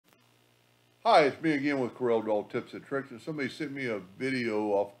Hi, it's me again with Corel Draw Tips and Tricks, and somebody sent me a video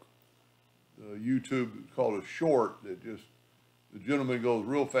off YouTube called a short that just, the gentleman goes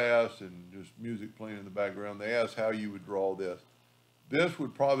real fast and just music playing in the background. They asked how you would draw this. This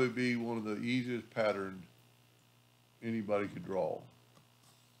would probably be one of the easiest patterns anybody could draw.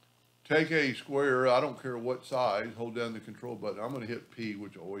 Take a square, I don't care what size, hold down the control button. I'm going to hit P,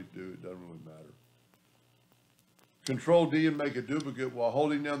 which I always do, it doesn't really matter. Control D and make a duplicate while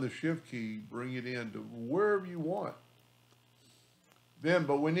holding down the shift key, bring it in to wherever you want. Then,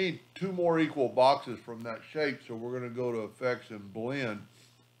 but we need two more equal boxes from that shape, so we're going to go to effects and blend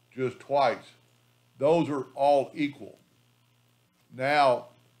just twice. Those are all equal. Now,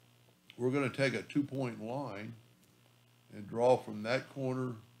 we're going to take a 2-point line and draw from that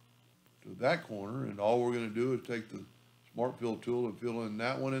corner to that corner, and all we're going to do is take the Smart Fill tool and fill in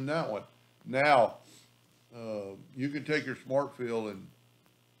that one and that one. Now, you can take your Smart Fill and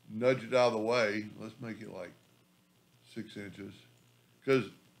nudge it out of the way. Let's make it like 6 inches, because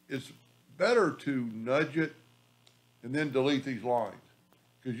it's better to nudge it and then delete these lines,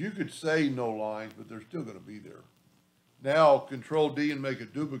 because you could say no lines, but they're still going to be there. Now, Control D and make a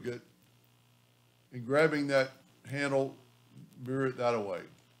duplicate, and grabbing that handle, mirror it that away.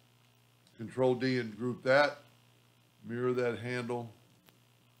 Control D and group that, mirror that handle,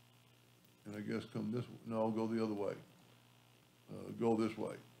 and I guess come this way. No, go the other way. Go this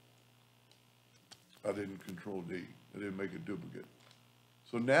way. I didn't Control D. I didn't make a duplicate.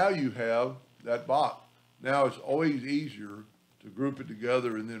 So now you have that box. Now it's always easier to group it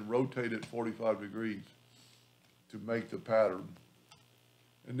together and then rotate it 45 degrees to make the pattern.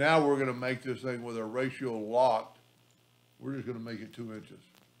 And now we're going to make this thing with our ratio locked. We're just going to make it 2 inches.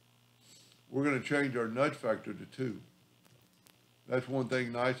 We're going to change our nudge factor to 2. That's one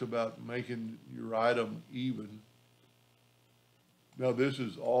thing nice about making your item even. Now this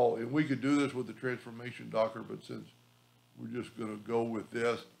is all, and we could do this with the transformation docker, but since we're just going to go with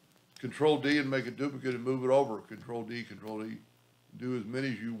this, Control D and make a duplicate and move it over. Control D, do as many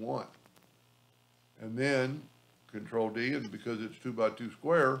as you want. And then Control D, and because it's 2 by 2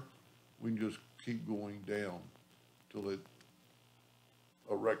 square, we can just keep going down till it's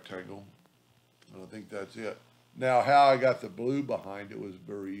a rectangle. And I think that's it. Now, how I got the blue behind it was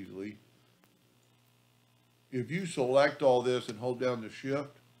very easily. If you select all this and hold down the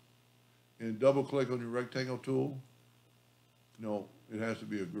shift and double click on your rectangle tool, no, it has to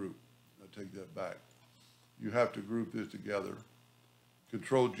be a group. I take that back. You have to group this together.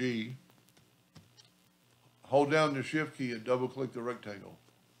 Control G, hold down the shift key and double click the rectangle.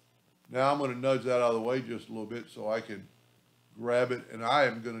 Now I'm going to nudge that out of the way just a little bit so I can grab it, and I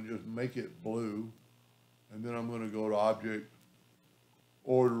am going to just make it blue. And then I'm going to go to Object,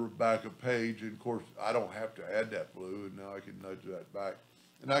 Order, Back a Page, and of course I don't have to add that blue, and now I can nudge that back.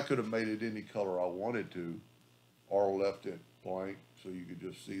 And I could have made it any color I wanted to, or left it blank so you could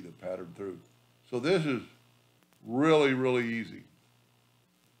just see the pattern through. So this is really, really easy.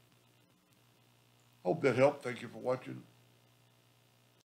 Hope that helped. Thank you for watching.